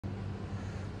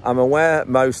I'm aware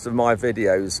most of my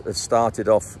videos have started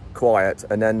off quiet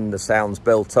and then the sound's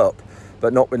built up,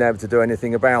 but not been able to do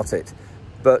anything about it.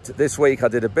 But this week I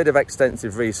did a bit of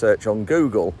extensive research on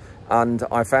Google, and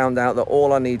I found out that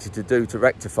all I needed to do to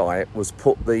rectify it was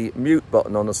put the mute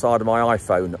button on the side of my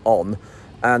iPhone on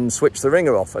and switch the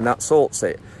ringer off, and that sorts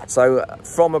it. So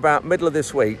from about middle of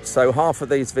this week, so half of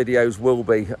these videos will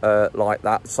be like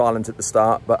that, silent at the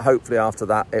start, but hopefully after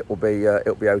that it'll be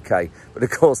okay. But of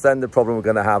course then the problem we're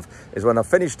going to have is when I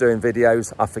finish doing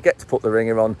videos, I forget to put the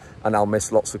ringer on and I'll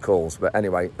miss lots of calls. But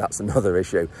anyway, that's another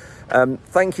issue.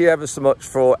 Thank you ever so much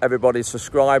for everybody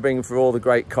subscribing, for all the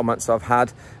great comments I've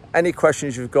had. Any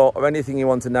questions you've got or anything you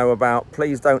want to know about,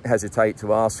 please don't hesitate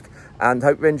to ask, and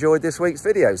hope you enjoyed this week's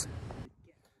videos.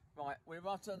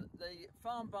 We're at the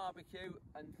farm barbecue,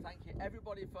 and thank you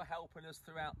everybody for helping us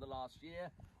throughout the last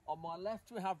year. On my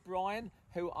left we have Brian,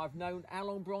 who I've known, how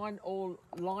long, Brian? All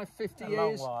life, 50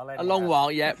 years? A long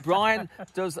while, yeah. Brian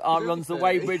runs the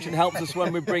weighbridge and helps us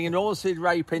when we're bringing oilseed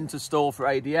rape into store for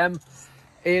ADM.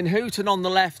 Ian Hooton on the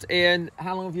left. Ian,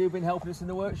 how long have you been helping us in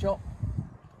the workshop?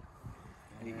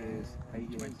 8 years.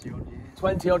 20 odd years.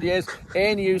 20 odd years.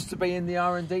 Ian used to be in the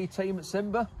R&D team at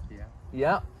Simba.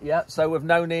 Yeah, so we've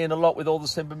known Ian a lot with all the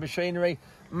Simba machinery.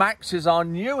 Max is our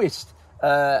newest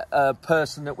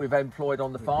person that we've employed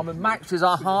on the farm, and Max is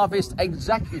our harvest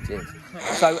executive.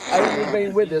 So only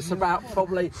been with us about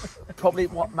probably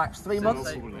what, Max, 3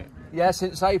 months? Yeah,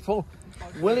 since April.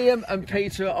 William and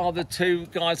Peter are the two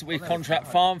guys that we contract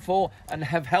farm for and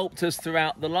have helped us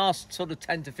throughout the last sort of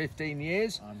 10 to 15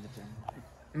 years.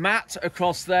 Matt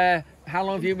across there, how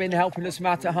long have you been helping us,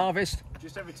 Matt, at harvest?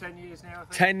 Just over 10 years now, I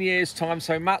think. 10 years time.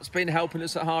 So Matt's been helping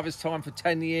us at harvest time for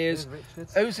 10 years.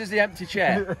 Whose is the empty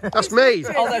chair? That's me.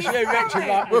 Oh, that's you, Richard.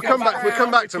 Right, We'll come back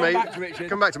to me. Richard.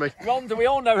 Come back to me. Rhonda, we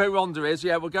all know who Rhonda is.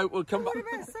 Yeah, we'll come back. What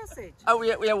about sausage? Oh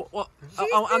yeah. What?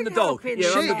 Oh, and the dog. helping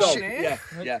Yeah, and the dog.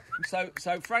 me. Yeah.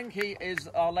 So Frankie is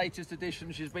our latest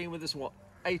addition. She's been with us what,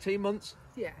 18 months?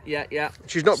 Yeah.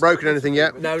 She's not broken anything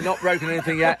yet. No, not broken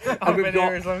anything yet. And we've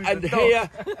got, and here,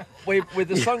 with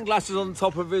the sunglasses on the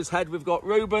top of his head, we've got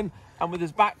Reuben, and with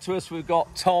his back to us, we've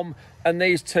got Tom, and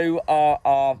these two are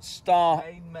our star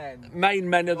main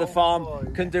men of the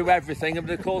farm, can do everything. And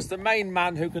of course, the main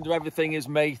man who can do everything is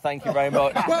me. Thank you very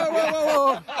much.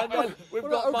 Whoa. And then we've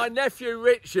got my nephew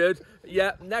Richard.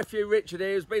 Yeah, nephew Richard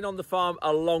here has been on the farm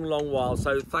a long while.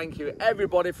 So thank you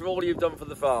everybody for all you've done for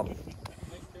the farm.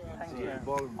 Thank you.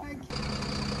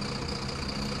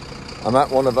 I'm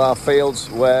at one of our fields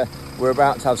where we're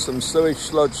about to have some sewage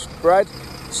sludge spread.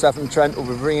 Severn Trent will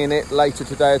be bringing it later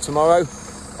today or tomorrow.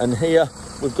 And here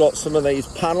we've got some of these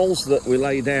panels that we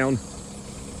lay down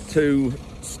to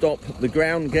stop the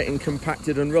ground getting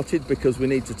compacted and rutted, because we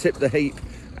need to tip the heap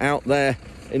out there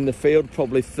in the field,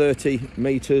 probably 30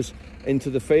 metres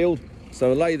into the field.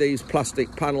 So lay these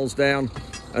plastic panels down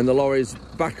and the lorry's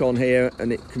back on here,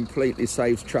 and it completely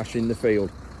saves trash in the field.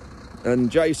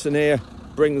 And Jason here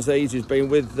brings these. He's been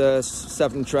with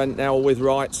Severn Trent now, with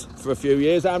Wrights, for a few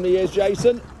years. How many years,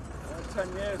 Jason?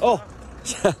 10 years. Oh,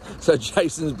 so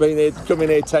Jason's been here, coming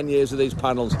here 10 years with these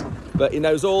panels. But he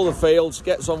knows all the fields,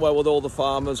 gets on well with all the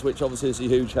farmers, which obviously is a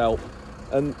huge help.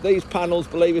 And these panels,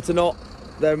 believe it or not,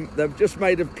 they're just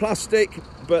made of plastic,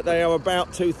 but they are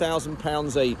about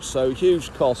 £2,000 each. So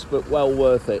huge cost, but well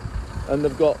worth it. And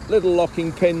they've got little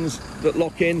locking pins that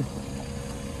lock in.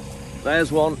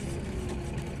 There's one.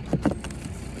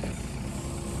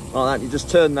 Like that, you just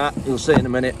turn that, you'll see in a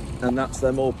minute, and that's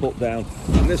them all put down.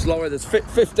 And this lorry, there's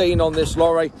 15 on this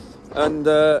lorry, and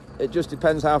it just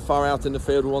depends how far out in the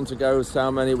field we want to go as to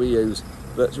how many we use.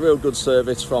 But it's a real good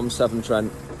service from Severn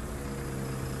Trent.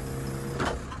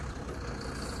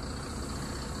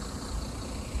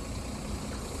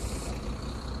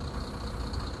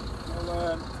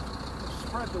 Well,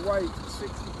 spread the weight to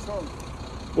 60 tonne.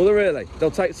 Will they really?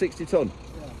 They'll take 60 tonne?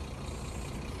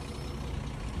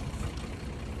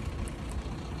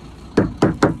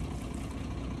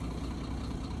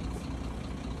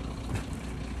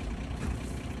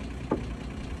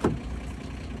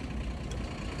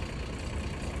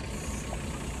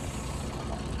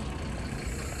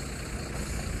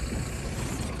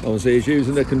 Obviously he's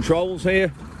using the controls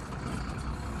here.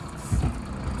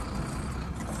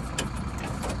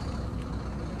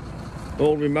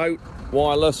 All remote,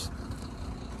 wireless.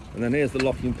 And then here's the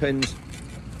locking pins.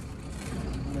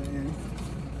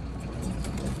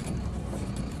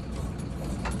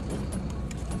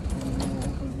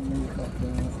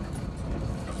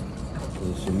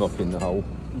 There's some muck in the hole.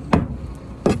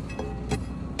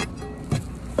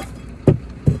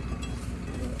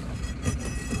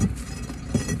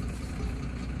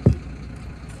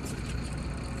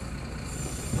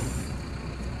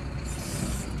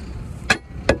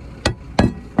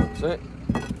 That's it.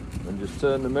 And just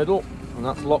turn the middle, and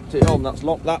that's locked it on. That's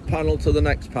locked that panel to the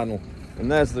next panel.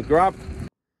 And there's the grab.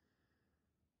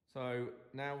 So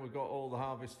now we've got all the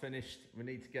harvest finished. We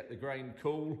need to get the grain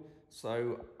cool.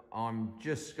 So I'm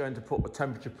just going to put the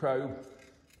temperature probe,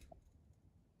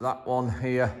 that one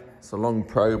here, it's a long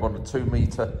probe on a 2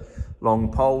 metre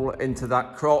long pole, into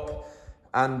that crop.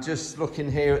 And just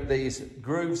looking here at these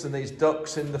grooves and these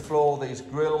ducts in the floor, these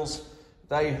grills,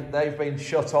 they've been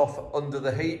shut off under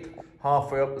the heap,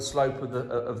 halfway up the slope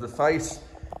of the face.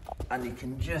 And you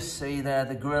can just see there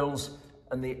the grills,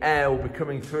 and the air will be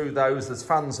coming through those. There's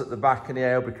fans at the back, and the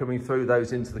air will be coming through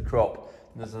those into the crop.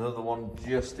 And there's another one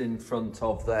just in front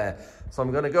of there. So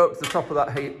I'm going to go up to the top of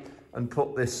that heap and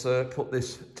put this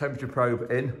temperature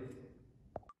probe in.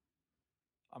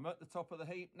 I'm at the top of the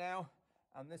heap now,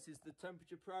 and this is the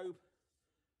temperature probe.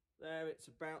 There, it's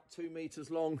about 2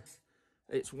 meters long.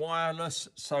 It's wireless,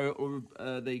 so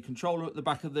the controller at the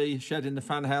back of the shed in the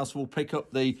fan house will pick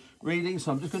up the reading.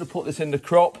 So I'm just going to put this in the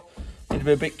crop. Need to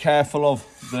be a bit careful of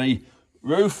the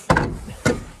roof.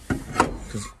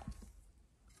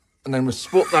 And then we'll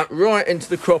put that right into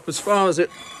the crop as far as it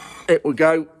will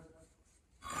go.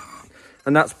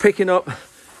 And that's picking up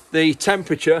the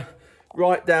temperature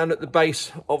right down at the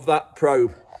base of that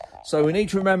probe. So we need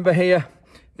to remember here,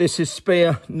 this is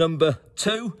spear number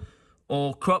 2,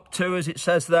 or crop 2 as it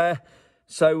says there.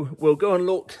 So we'll go and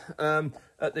look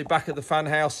at the back of the fan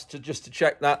house to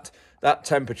check that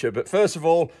temperature. But first of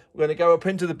all, we're going to go up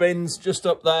into the bins just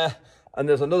up there, and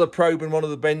there's another probe in one of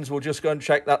the bins. We'll just go and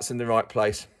check that's in the right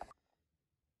place.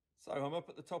 So I'm up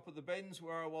at the top of the bins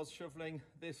where I was shoveling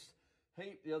this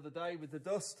heap the other day with the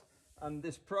dust, and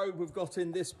this probe we've got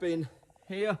in this bin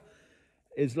here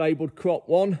is labelled crop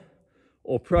 1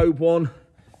 or probe 1.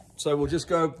 So we'll just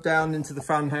go down into the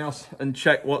fan house and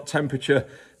check what temperature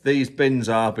these bins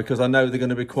are, because I know they're going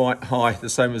to be quite high, the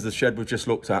same as the shed we've just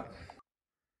looked at.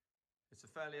 It's a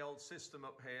fairly old system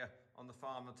up here on the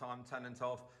farm that I'm tenant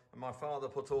of, and my father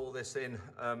put all this in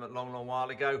a long while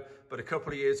ago. But a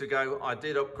couple of years ago, I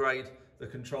did upgrade the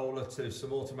controller to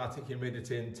some automatic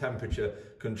humidity and temperature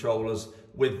controllers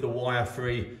with the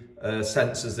wire-free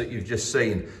sensors that you've just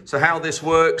seen. So how this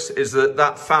works is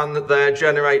that fan there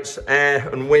generates air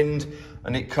and wind,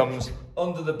 and it comes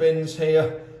under the bins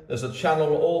here. There's a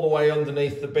channel all the way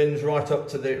underneath the bins, right up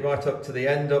to the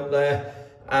end up there,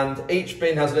 and each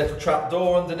bin has a little trap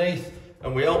door underneath,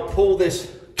 and we pull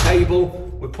this cable,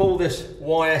 we pull this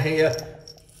wire here,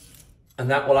 and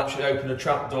that will actually open a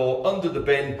trap door under the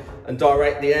bin and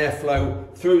direct the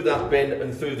airflow through that bin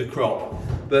and through the crop.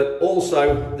 But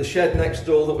also the shed next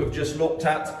door that we've just looked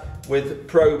at with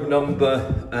probe number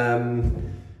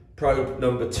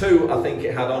 2, I think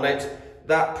it had on it.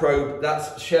 That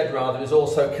shed is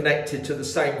also connected to the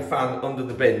same fan under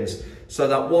the bins. So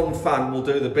that one fan will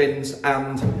do the bins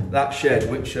and that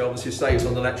shed, which obviously saves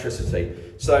on electricity.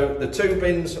 So the 2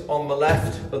 bins on the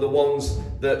left are the ones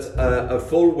that are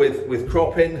full with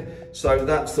crop in. So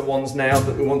that's the ones now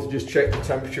that we want to just check the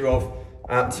temperature of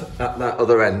at that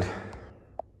other end.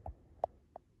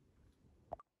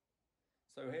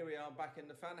 So here we are back in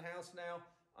the fan house now,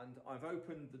 and I've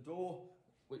opened the door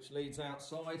which leads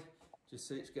outside. Just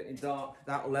see it's getting dark.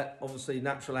 That will let obviously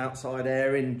natural outside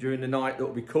air in during the night. That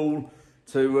will be cool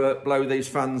to blow these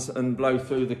fans and blow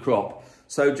through the crop.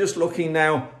 So just looking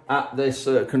now at this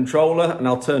controller, and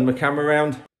I'll turn my camera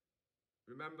around.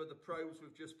 Remember the probes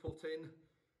we've just put in.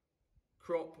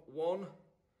 Crop 1,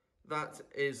 that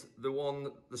is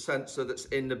the sensor that's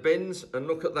in the bins, and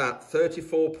look at that,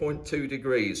 34.2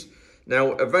 degrees.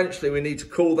 Now eventually we need to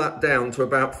cool that down to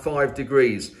about 5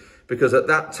 degrees, because at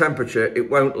that temperature it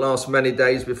won't last many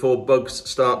days before bugs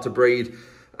start to breed,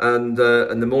 and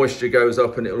the moisture goes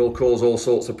up, and it will cause all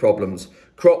sorts of problems.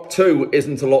 Crop 2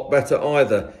 isn't a lot better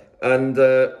either, and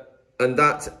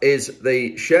that is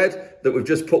the shed that we've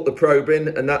just put the probe in,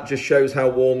 and that just shows how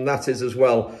warm that is as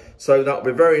well. So that'll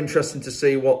be very interesting to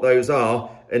see what those are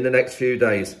in the next few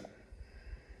days.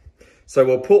 So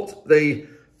we'll put the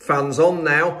fans on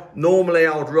now. Normally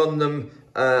I would run them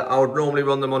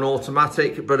on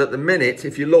automatic, but at the minute,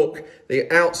 if you look,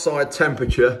 the outside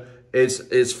temperature is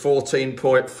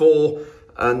 14.4,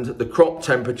 and the crop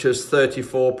temperature's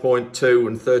 34.2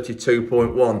 and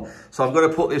 32.1. So I'm going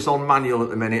to put this on manual at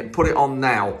the minute, put it on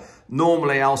now.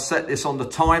 Normally I'll set this on the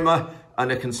timer,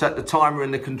 and I can set the timer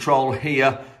in the control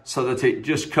here so that it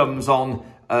just comes on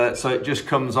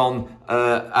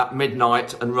at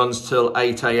midnight and runs till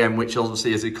 8 AM, which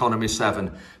obviously is economy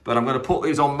 7. But I'm going to put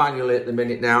these on manually at the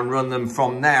minute now and run them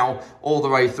from now all the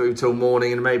way through till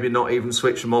morning, and maybe not even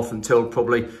switch them off until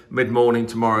probably mid-morning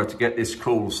tomorrow to get this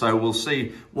cool. So we'll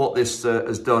see what this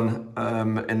has done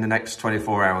in the next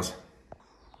 24 hours.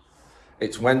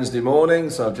 It's Wednesday morning,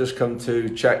 so I've just come to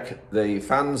check the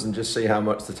fans and just see how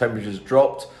much the temperature's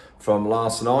dropped from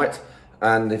last night.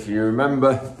 And if you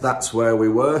remember, that's where we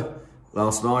were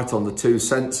last night on the 2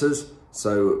 sensors.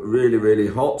 So really, really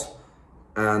hot.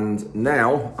 And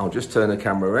now I'll just turn the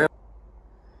camera around.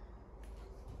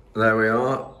 There we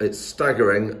are. It's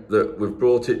staggering that we've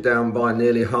brought it down by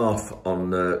nearly half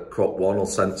on crop 1 or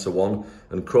sensor 1,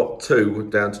 and crop 2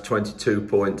 down to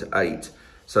 22.8.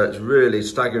 So it's really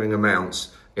staggering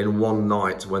amounts in one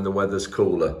night when the weather's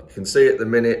cooler. You can see at the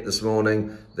minute this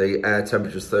morning, the air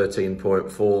temperature is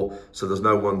 13.4. So there's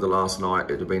no wonder last night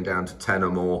it would have been down to 10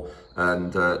 or more.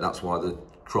 And that's why the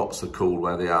crops are cool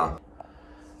where they are.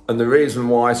 And the reason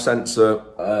why sensor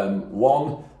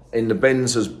 1 in the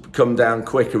bins has come down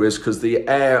quicker is because the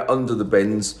air under the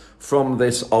bins from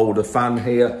this older fan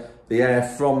here, the air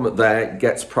from there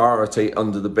gets priority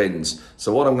under the bins.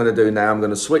 So what I'm going to do now, I'm going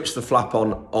to switch the flap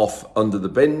on off under the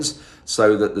bins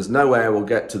so that there's no air will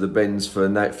get to the bins for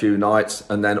a few nights,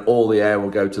 and then all the air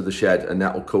will go to the shed, and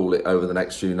that will cool it over the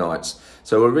next few nights.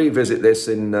 So we'll revisit this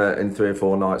in 3 or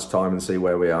 4 nights time and see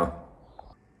where we are.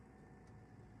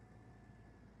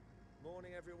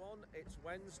 Morning everyone, it's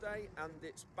Wednesday and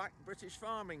it's Back British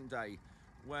Farming Day,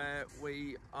 where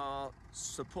we are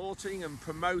supporting and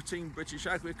promoting British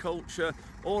agriculture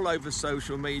all over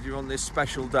social media on this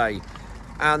special day.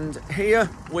 And here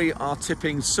we are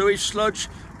tipping sewage sludge,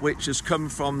 which has come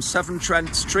from Severn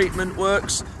Trent's treatment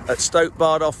works at Stoke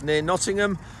Bardoff near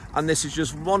Nottingham. And this is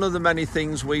just one of the many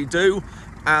things we do.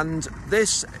 And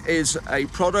this is a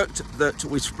product that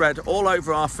we spread all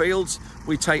over our fields.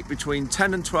 We take between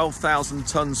 10 and 12,000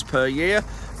 tonnes per year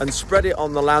and spread it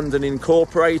on the land and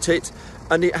incorporate it.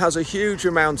 And it has a huge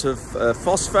amount of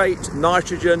phosphate,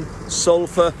 nitrogen,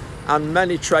 sulphur and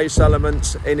many trace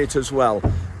elements in it as well.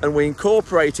 And we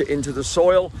incorporate it into the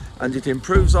soil and it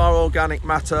improves our organic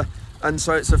matter, and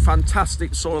so it's a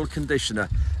fantastic soil conditioner.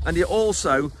 And it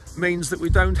also means that we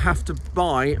don't have to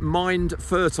buy mined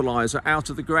fertiliser out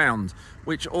of the ground,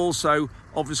 which also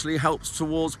obviously helps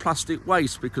towards plastic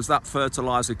waste, because that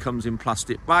fertiliser comes in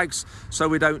plastic bags, so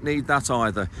we don't need that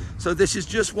either. So this is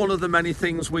just one of the many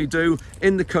things we do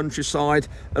in the countryside,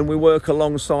 and we work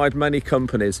alongside many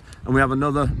companies. And we have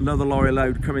another lorry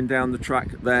load coming down the track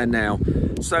there now.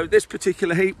 So this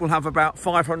particular heap will have about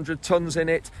 500 tonnes in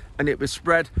it, and it was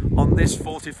spread on this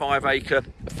 45-acre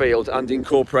field and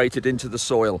incorporated into the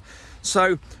soil.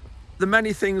 So the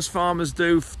many things farmers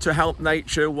do to help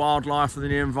nature, wildlife and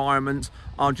the environment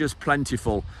are just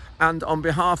plentiful. And on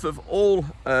behalf of all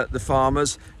the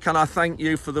farmers, can I thank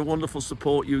you for the wonderful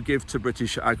support you give to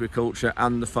British agriculture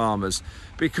and the farmers,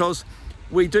 because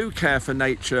we do care for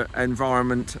nature,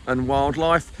 environment and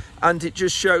wildlife, and it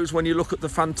just shows when you look at the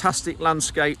fantastic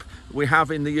landscape we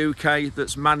have in the UK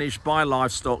that's managed by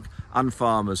livestock and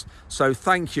farmers. So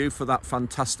thank you for that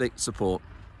fantastic support.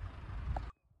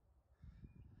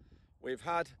 We've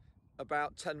had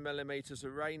about 10 millimetres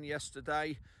of rain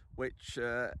yesterday, which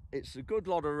it's a good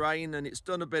lot of rain and it's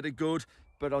done a bit of good.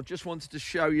 But I just wanted to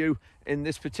show you in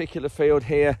this particular field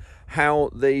here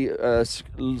how the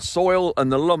soil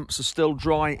and the lumps are still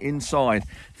dry inside.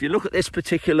 If you look at this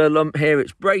particular lump here,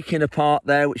 it's breaking apart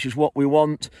there, which is what we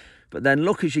want. But then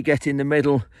look, as you get in the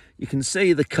middle, you can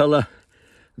see the colour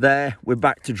there. We're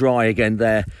back to dry again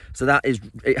there. So that is,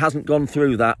 it hasn't gone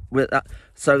through that,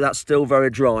 so that's still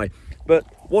very dry. But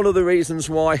one of the reasons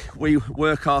why we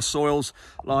work our soils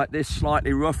like this,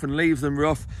 slightly rough, and leave them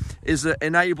rough, is that it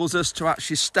enables us to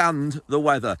actually stand the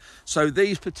weather. So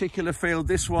these particular field,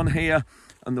 this one here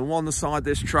and the one beside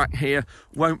this track here,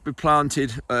 won't be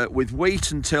planted with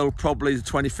wheat until probably the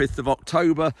 25th of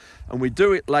October. And we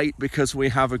do it late because we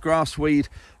have a grass weed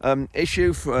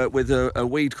issue with a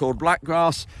weed called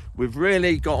blackgrass. We've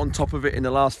really got on top of it in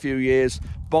the last few years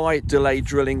by delayed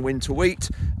drilling winter wheat,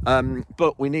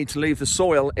 but we need to leave the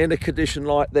soil in a condition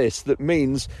like this that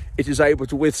means it is able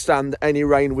to withstand any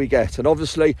rain we get. And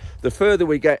obviously the further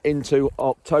we get into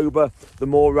October, the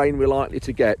more rain we're likely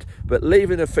to get. But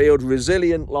leaving a field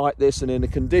resilient like this and in a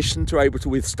condition to able to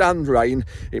withstand rain,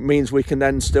 it means we can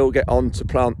then still get on to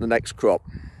plant the next crop.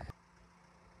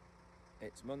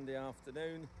 It's Monday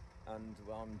afternoon and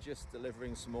I'm just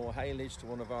delivering some more haylage to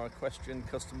one of our equestrian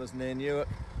customers near Newark.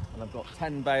 and I've got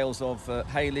 10 bales of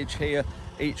haylage here.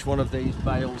 Each one of these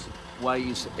bales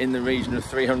weighs in the region of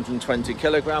 320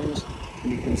 kilograms.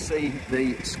 And you can see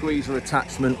the squeezer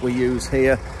attachment we use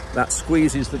here. That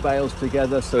squeezes the bales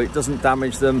together so it doesn't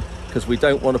damage them, because we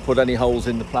don't want to put any holes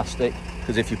in the plastic,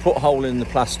 because if you put a hole in the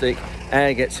plastic,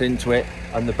 air gets into it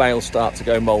and the bales start to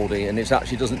go mouldy, and it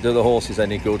actually doesn't do the horses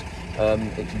any good.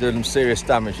 It can do them serious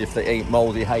damage if they eat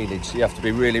mouldy haylage, so you have to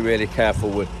be really careful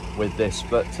with this.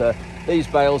 But these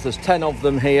bales, there's 10 of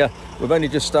them here. We've only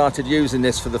just started using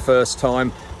this for the first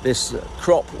time. This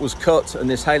crop was cut and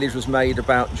this haylage was made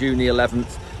about June the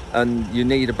 11th, and you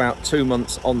need about 2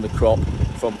 months on the crop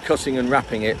from cutting and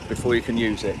wrapping it before you can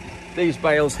use it. These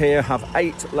bales here have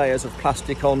 8 layers of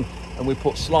plastic on, and we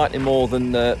put slightly more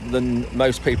than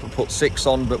most people put 6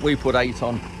 on, but we put 8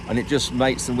 on, and it just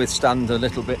makes them withstand a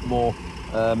little bit more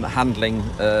handling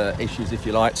issues, if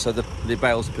you like, so the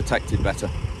bales are protected better.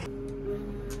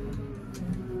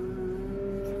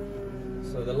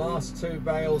 So the last 2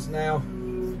 bales now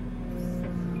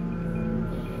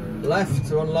left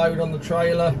to unload on the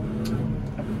trailer.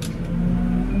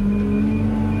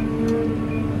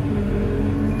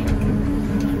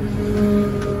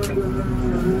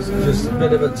 It's just a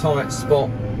bit of a tight spot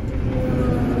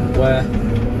where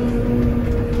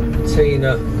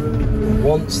Tina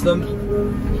wants them.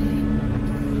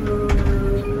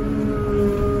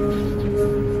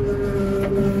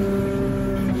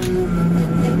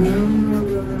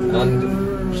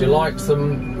 And she likes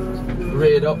them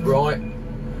reared upright,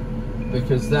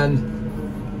 because then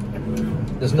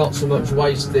there's not so much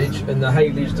wastage and the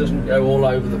haylage doesn't go all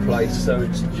over the place. So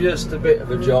it's just a bit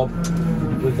of a job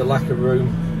with the lack of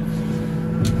room.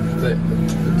 But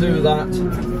to do that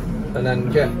and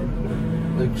then get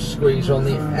the squeezer on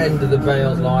the end of the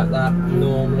bales like that,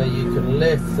 normally you can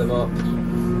lift them up.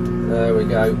 There we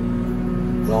go,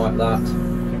 like that.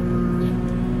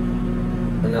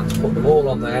 And that's put them all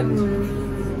on the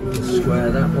end. Just square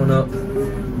that one up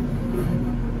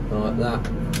like that,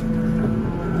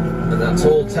 and that's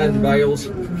all 10 bales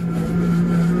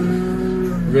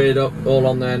reared up, all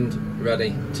on the end,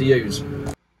 ready to use.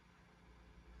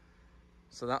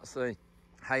 So that's the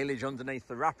haylage underneath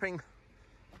the wrapping.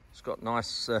 It's got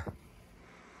nice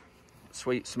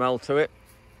sweet smell to it,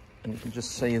 and you can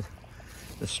just see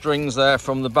the strings there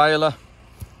from the baler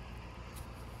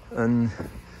and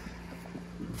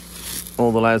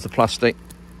all the layers of plastic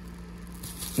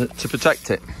to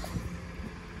protect it.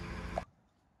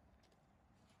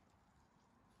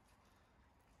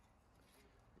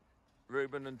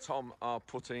 Ruben and Tom are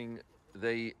putting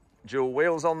the dual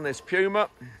wheels on this Puma.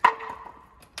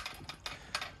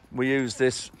 We use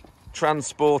this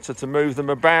transporter to move them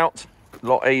about. A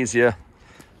lot easier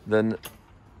than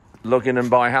lugging them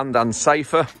by hand, and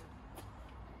safer.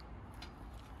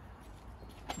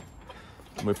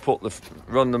 We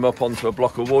run them up onto a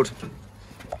block of wood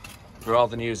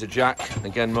rather than use a jack.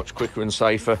 Again, much quicker and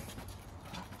safer.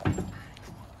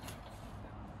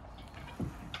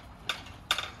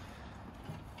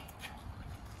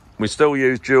 We still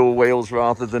use dual wheels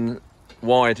rather than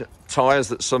wide tyres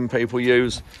that some people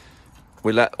use.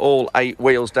 We let all 8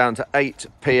 wheels down to 8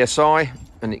 psi,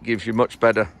 and it gives you much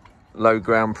better low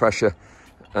ground pressure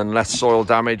and less soil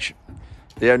damage.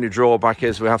 The only drawback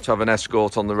is we have to have an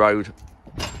escort on the road,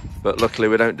 but luckily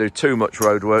we don't do too much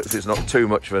road work, so it's not too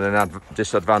much of an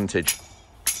disadvantage.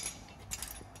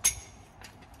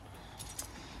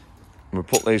 We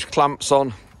put these clamps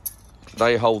on,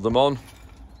 they hold them on.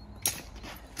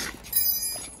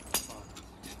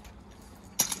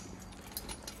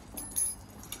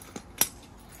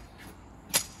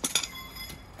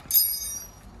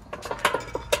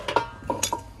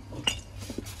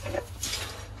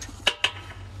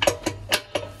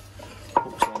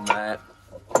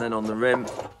 Then on the rim,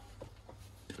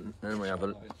 and then we have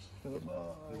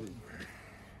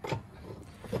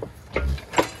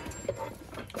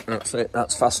that's it,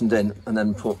 that's fastened in, and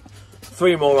then put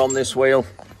 3 more on this wheel,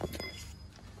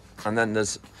 and then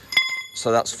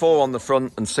so that's 4 on the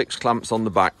front and 6 clamps on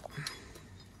the back.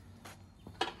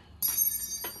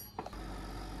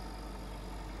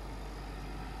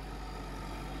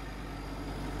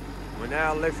 We're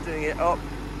now lifting it up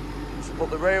to put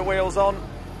the rear wheels on.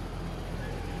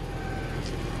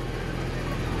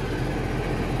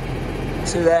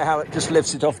 See there how it just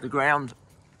lifts it off the ground.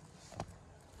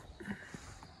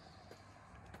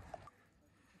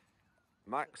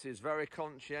 Max is very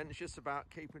conscientious about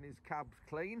keeping his cab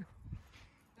clean,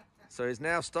 so he's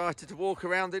now started to walk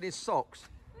around in his socks.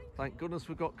 Thank goodness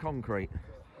we've got concrete.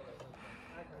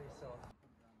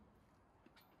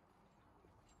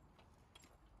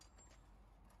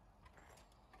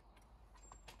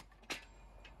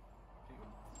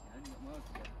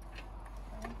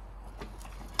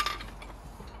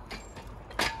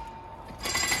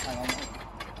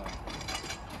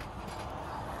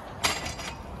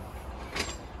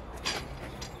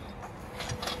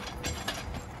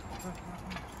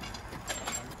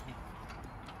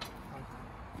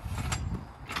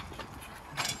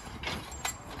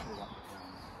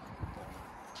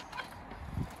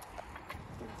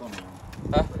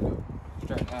 Huh?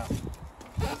 Straight out.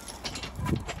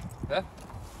 There?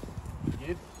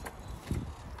 Good.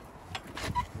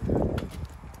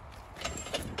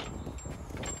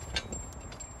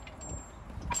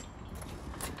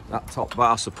 That top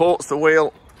bar supports the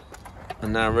wheel,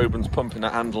 and now Ruben's pumping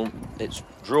that handle. It's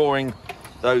drawing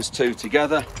those two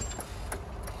together,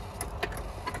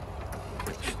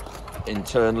 which in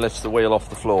turn lifts the wheel off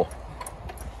the floor.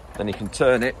 Then you can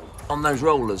turn it on those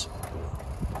rollers.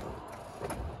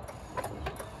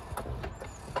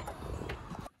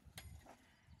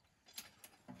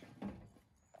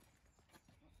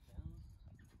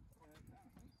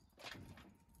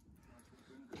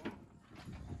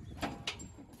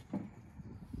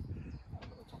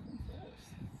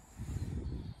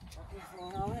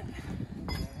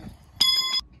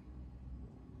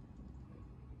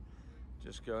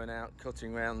 Just going out,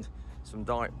 cutting round some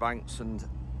dyke banks and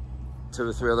 2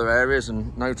 or 3 other areas,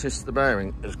 and noticed the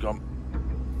bearing has gone.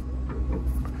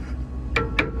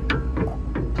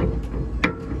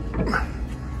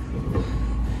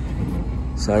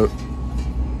 So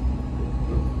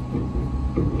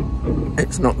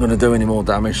it's not going to do any more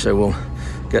damage, so we'll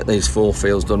get these 4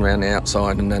 fields done around the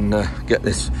outside and then get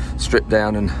this stripped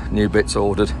down and new bits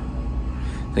ordered.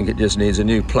 I think it just needs a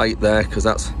new plate there because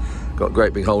that's got a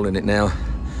great big hole in it now.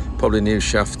 Probably a new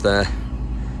shaft there,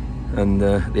 and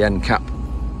the end cap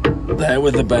there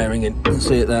with the bearing in. You can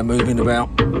see it there moving about.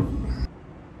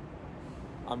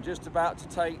 I'm just about to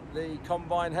take the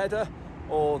combine header,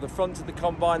 or the front of the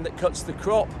combine that cuts the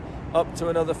crop, up to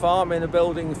another farm in a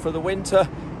building for the winter.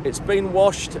 It's been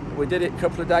washed. We did it a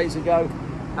couple of days ago,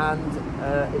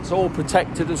 and it's all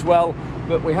protected as well,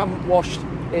 but we haven't washed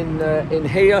in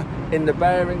here, in the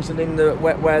bearings and in the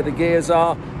where the gears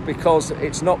are, because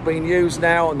it's not being used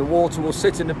now, and the water will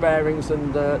sit in the bearings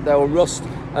and they'll rust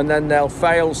and then they'll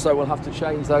fail, so we'll have to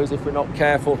change those if we're not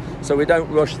careful, so we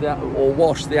don't rush that or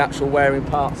wash the actual wearing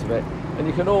parts of it. And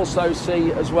you can also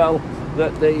see as well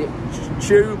that the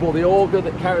tube or the auger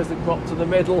that carries the crop to the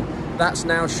middle, that's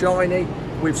now shiny.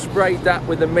 We've sprayed that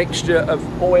with a mixture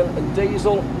of oil and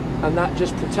diesel, and that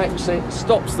just protects it,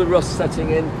 stops the rust setting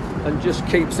in, and just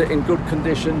keeps it in good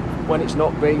condition when it's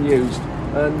not being used.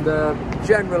 And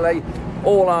generally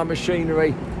all our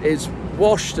machinery is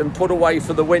washed and put away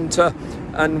for the winter,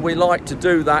 and we like to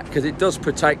do that because it does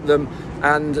protect them.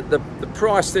 And the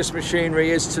price this machinery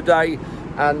is today,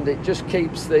 and it just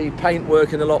keeps the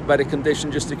paintwork in a lot better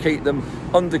condition, just to keep them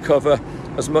undercover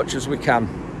as much as we can.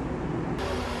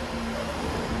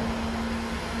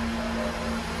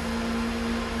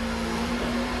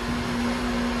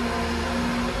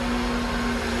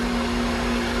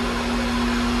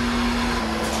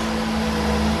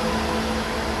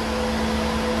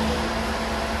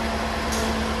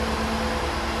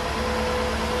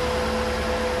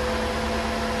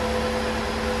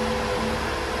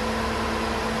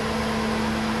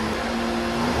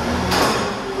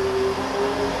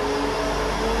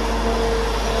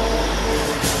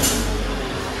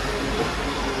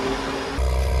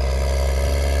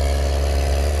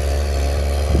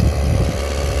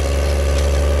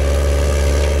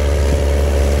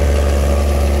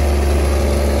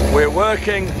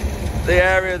 Working the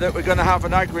area that we're going to have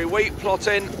an Agrii wheat plot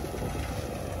in.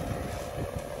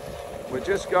 We're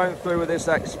just going through with this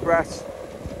express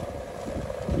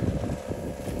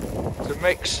to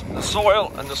mix the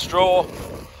soil and the straw,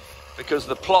 because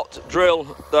the plot drill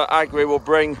that Agrii will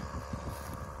bring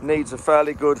needs a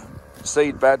fairly good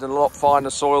seed bed and a lot finer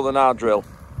soil than our drill.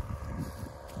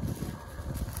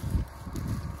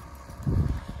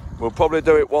 We'll probably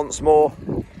do it once more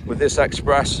with this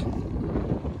express,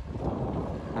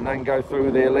 and then go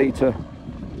through the Elita,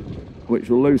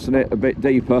 which will loosen it a bit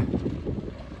deeper.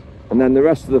 And then the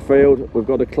rest of the field, we've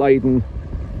got a Claydon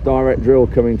direct drill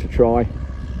coming to try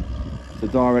to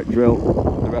direct drill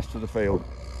the rest of the field.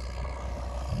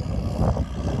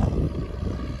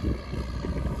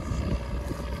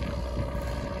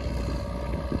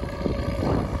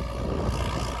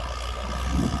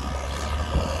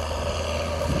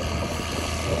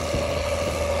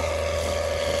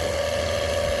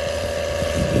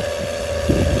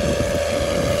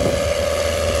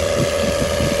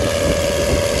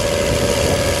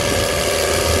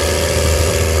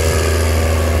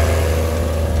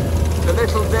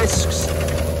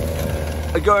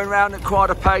 Going round at quite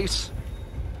a pace,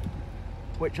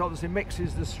 which obviously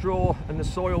mixes the straw and the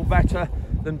soil better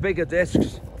than bigger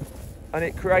discs, and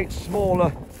it creates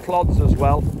smaller clods as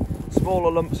well,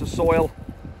 smaller lumps of soil.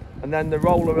 And then the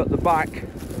roller at the back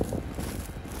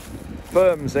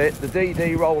firms it, the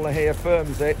DD roller here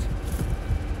firms it,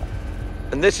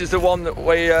 and this is the one that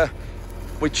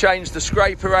We changed the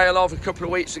scraper rail off a couple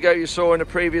of weeks ago, you saw in a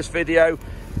previous video,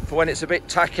 for when it's a bit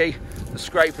tacky. The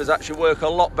scrapers actually work a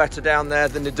lot better down there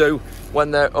than they do when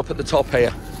they're up at the top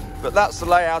here. But that's the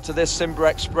layout of this Simba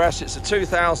Express. It's a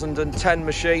 2010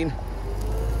 machine,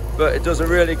 but it does a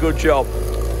really good job.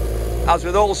 As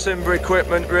with all Simba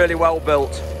equipment, really well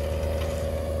built.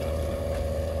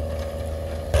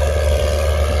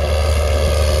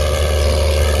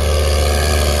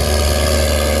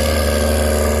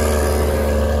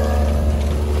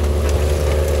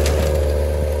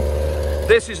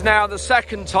 This is now the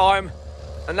second time,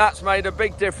 and that's made a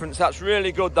big difference. That's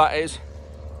really good, that is.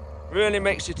 Really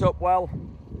mixed it up well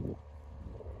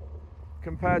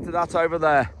compared to that over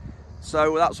there.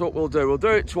 So that's what we'll do. We'll do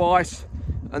it twice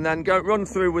and then go run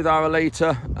through with our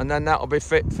litre, and then that'll be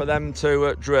fit for them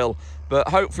to drill. But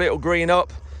hopefully it'll green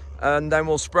up, and then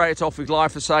we'll spray it off with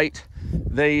glyphosate.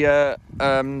 The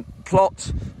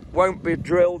plot won't be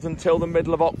drilled until the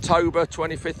middle of October,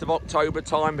 25th of October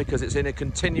time, because it's in a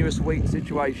continuous wheat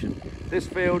situation. This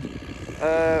field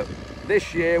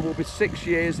this year will be 6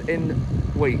 years in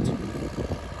wheat.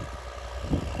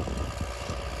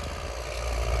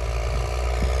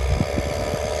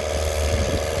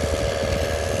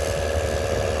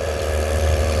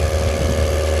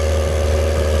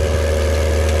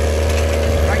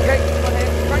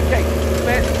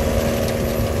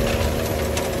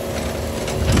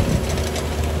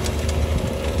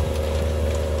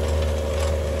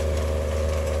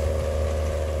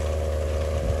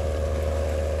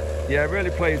 Yeah, really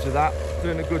pleased with that.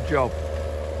 Doing a good job.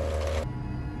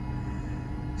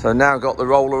 So now got the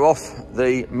roller off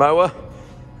the mower,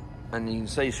 and you can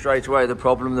see straight away the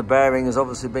problem. The bearing has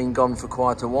obviously been gone for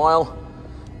quite a while.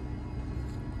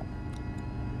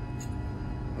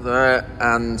 There,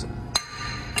 and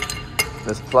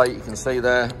this plate you can see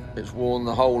there, it's worn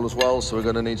the hole as well, so we're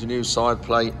going to need a new side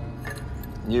plate,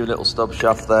 new little stub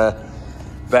shaft there,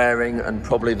 bearing, and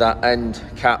probably that end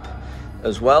cap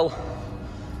as well.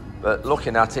 But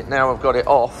looking at it now, I've got it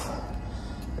off.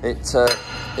 It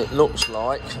looks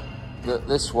like that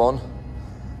this one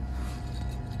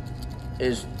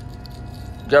is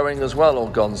going as well, or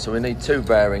gone. So we need two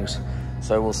bearings.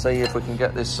 So we'll see if we can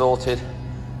get this sorted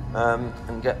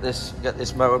and get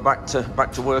this mower back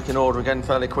to working order again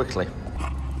fairly quickly.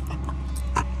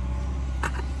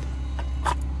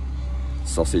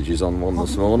 Sausage is on one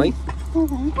this morning.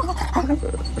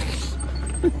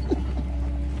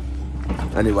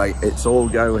 Anyway, it's all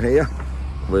go here.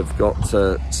 We've got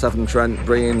Severn Trent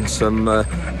bringing some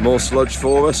more sludge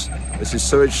for us. This is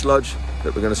sewage sludge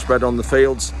that we're going to spread on the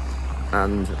fields,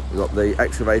 and we've got the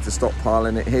excavator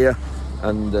stockpiling it here.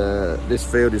 And this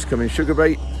field is coming sugar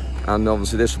beet, and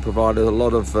obviously this will provide a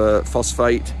lot of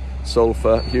phosphate,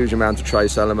 sulphur, huge amount of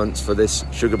trace elements for this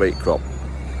sugar beet crop.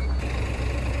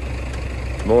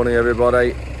 Morning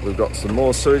everybody. We've got some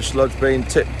more sewage sludge being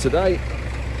tipped today.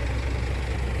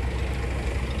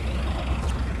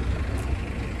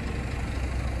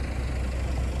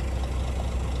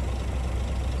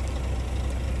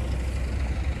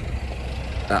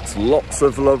 That's lots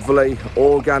of lovely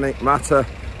organic matter,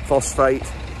 phosphate,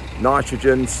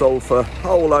 nitrogen, sulphur,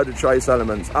 whole load of trace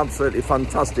elements. Absolutely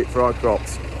fantastic for our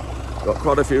crops. Got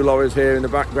quite a few lorries here in the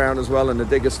background as well, and the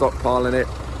digger stockpiling it.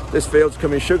 This field's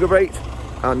coming sugar beet,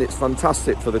 and it's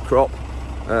fantastic for the crop.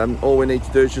 All we need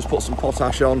to do is just put some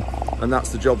potash on, and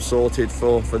that's the job sorted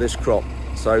for this crop.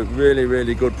 So really,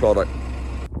 really good product.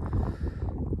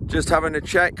 Just having a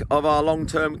check of our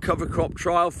long-term cover crop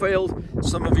trial field.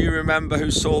 Some of you remember who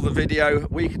saw the video a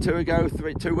week or two ago,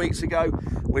 2 weeks ago.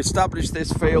 We established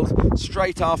this field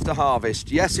straight after harvest.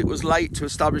 Yes, it was late to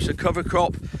establish a cover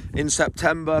crop in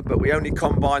September, but we only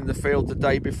combined the field the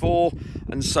day before,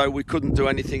 and so we couldn't do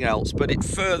anything else. But it's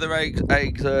a further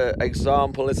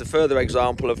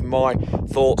example of my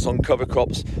thoughts on cover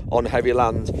crops on heavy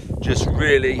land. Just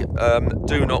really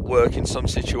do not work in some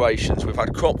situations. We've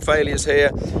had crop failures here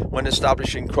when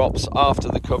establishing crops after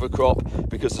the cover crop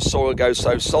because the soil goes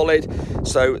so solid.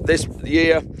 So this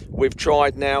year we've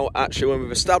tried now, actually, when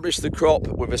we've established the crop,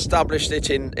 we've established it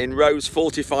in rows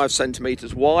 45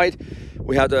 centimetres wide.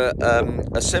 We had a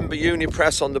Simba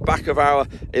Unipress on the back of our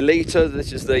Elita.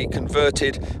 This is the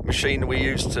converted machine we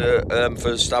used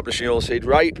for establishing oilseed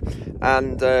rape.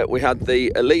 And we had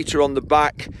the Elita on the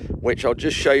back, which I'll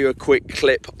just show you a quick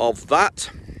clip of that.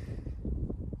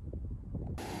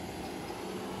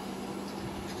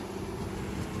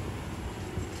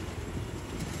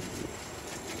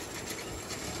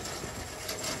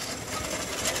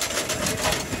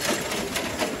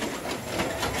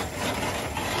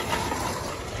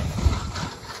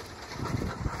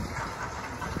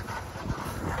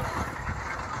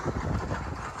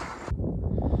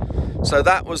 So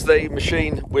that was the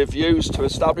machine we've used to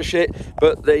establish it.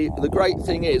 But the great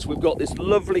thing is we've got this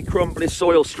lovely crumbly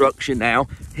soil structure now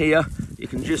here. You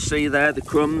can just see there the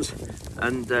crumbs,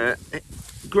 and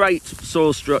great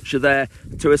soil structure there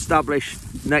to establish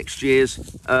next year's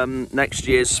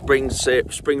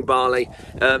spring barley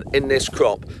in this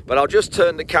crop. But I'll just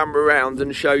turn the camera around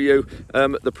and show you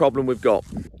the problem we've got.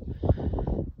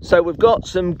 So we've got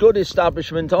some good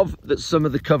establishment of some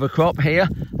of the cover crop here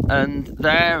and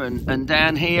there and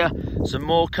down here, some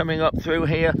more coming up through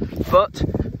here, but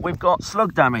we've got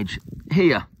slug damage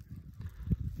here.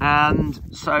 And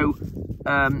so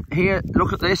here,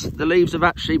 look at this, the leaves have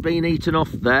actually been eaten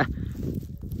off there.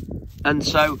 And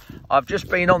so I've just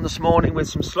been on this morning with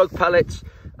some slug pellets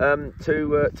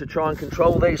to try and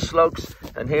control these slugs.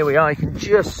 And here we are, you can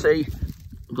just see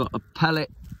we've got a pellet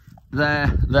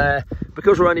there.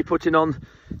 Because we're only putting on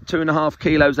 2.5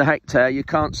 kilos a hectare, you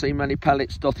can't see many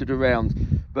pellets dotted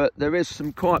around. But there is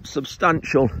some quite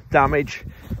substantial damage,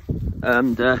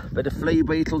 and a bit of flea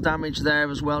beetle damage there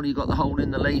as well. You've got the hole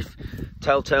in the leaf,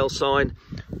 telltale sign.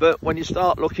 But when you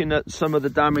start looking at some of the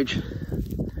damage,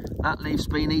 that leaf's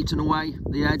been eaten away,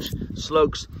 the edge,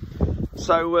 slugs.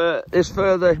 So this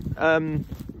further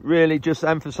really just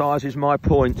emphasises my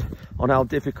point on how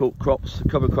difficult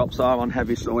cover crops are on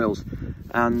heavy soils.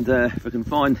 And if I can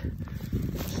find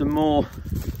some more,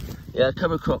 yeah,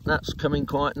 cover crop, that's coming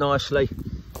quite nicely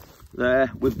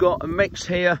there. We've got a mix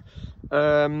here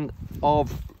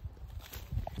of,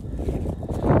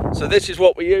 so this is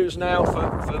what we use now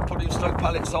for putting slug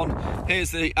pellets on.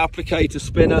 Here's the applicator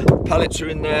spinner, pellets are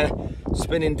in there,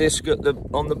 spinning disc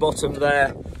on the bottom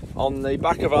there, on the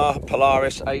back of our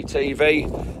Polaris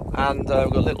ATV, and we've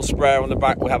got a little sprayer on the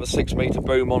back. We have a 6-metre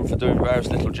boom on for doing various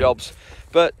little jobs.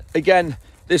 But again,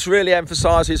 this really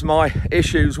emphasises my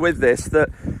issues with this, that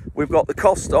we've got the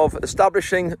cost of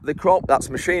establishing the crop, that's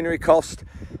machinery cost,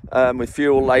 with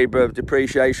fuel, labour,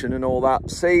 depreciation and all that,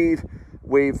 seed.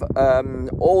 We've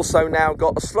also now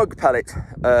got a slug pellet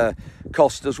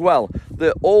cost as well.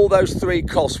 All those 3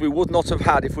 costs we would not have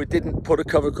had if we didn't put a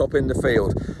cover crop in the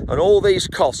field. And all these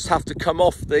costs have to come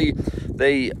off the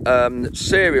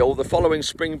cereal, the following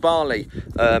spring barley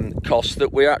cost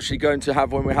that we're actually going to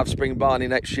have when we have spring barley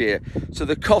next year. So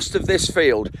the cost of this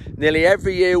field, nearly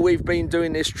every year we've been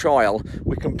doing this trial,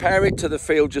 we compare it to the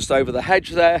field just over the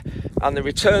hedge there, and the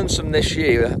returns from this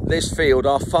year, this field,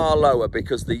 are far lower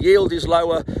because the yield is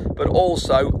lower, but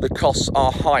also the costs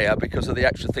are higher because of the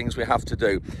extra things we have to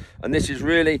do. And this is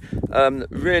really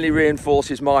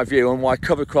reinforces my view on why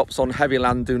cover crops on heavy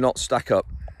land do not stack up.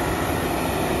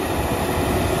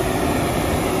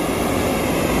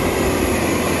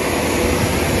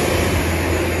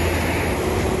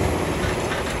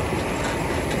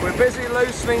 We're busy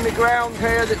loosening the ground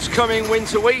here that's coming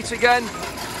winter wheat again.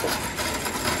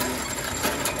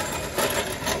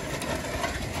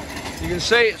 You can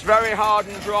see it's very hard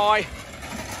and dry.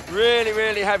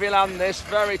 Really heavy land this,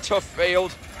 very tough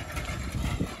field.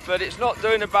 But it's not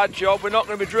doing a bad job. We're not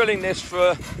going to be drilling this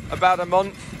for about a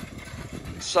month.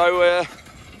 So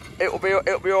it'll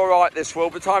be all right, this will.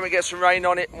 By the time it gets some rain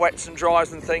on it, wets and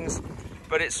dries and things.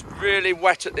 But it's really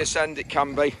wet at this end, it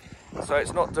can be. So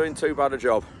it's not doing too bad a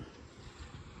job.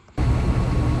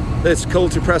 This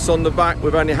cultipress on the back,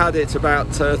 we've only had it about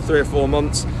 3 or 4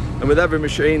 months. And with every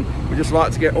machine, we just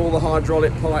like to get all the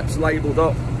hydraulic pipes labelled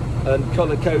up and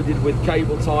colour coded with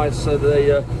cable ties so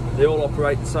they all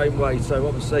operate the same way. So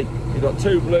obviously you've got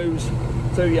 2 blues,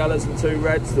 2 yellows and 2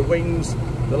 reds, the wings,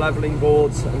 the levelling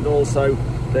boards, and also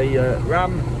the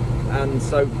ram. And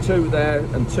so 2 there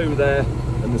and 2 there,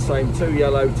 and the same 2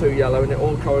 yellow, and it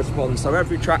all corresponds. So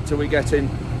every tractor we get in,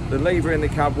 the lever in the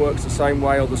cab works the same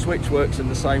way, or the switch works in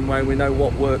the same way. We know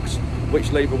what works,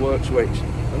 which lever works which.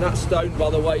 And that stone, by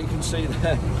the way, you can see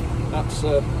there, that's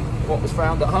what was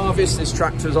found at harvest. This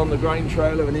tractor's on the grain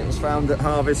trailer and it was found at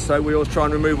harvest, so we always try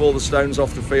and remove all the stones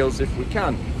off the fields if we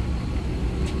can.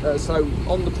 So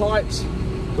on the pipes,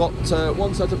 got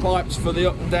 1 set of pipes for the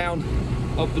up and down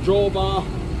of the drawbar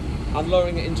and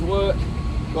lowering it into work.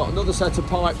 Got another set of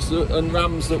pipes and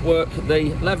rams that work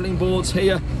the levelling boards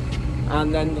here,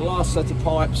 and then the last set of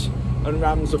pipes and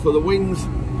rams are for the wings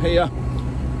here.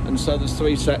 And so there's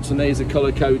 3 sets, and these are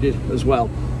colour coded as well.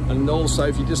 And also,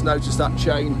 if you just notice that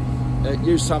chain, it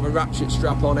used to have a ratchet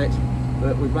strap on it,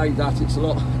 but we've made that, it's a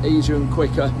lot easier and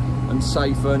quicker and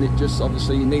safer, and it just,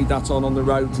 obviously you need that on the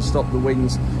road to stop the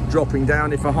wings dropping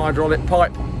down if a hydraulic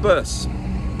pipe bursts.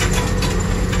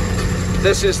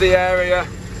 This is the area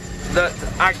that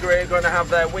Agrii are going to have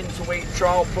their winter wheat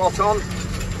trial plot on.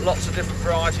 Lots of different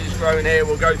varieties growing here.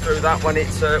 We'll go through that when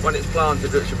it's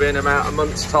planted, which will be in about a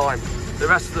month's time. The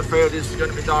rest of the field is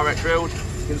going to be direct drilled.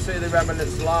 You can see the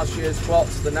remnants of last year's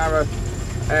plots, the narrow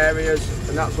areas,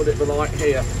 and that's what it was like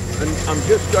here. And I'm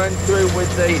just going through with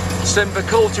the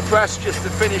silviculture press just to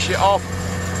finish it off.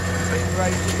 It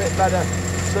creates a bit better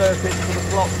surface for the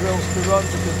plot drills to run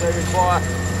because they require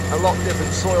a lot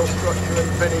different soil structure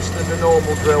and finish than the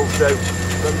normal drills do.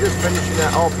 So I'm just finishing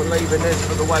that off and leaving this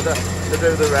for the weather to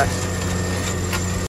do the rest.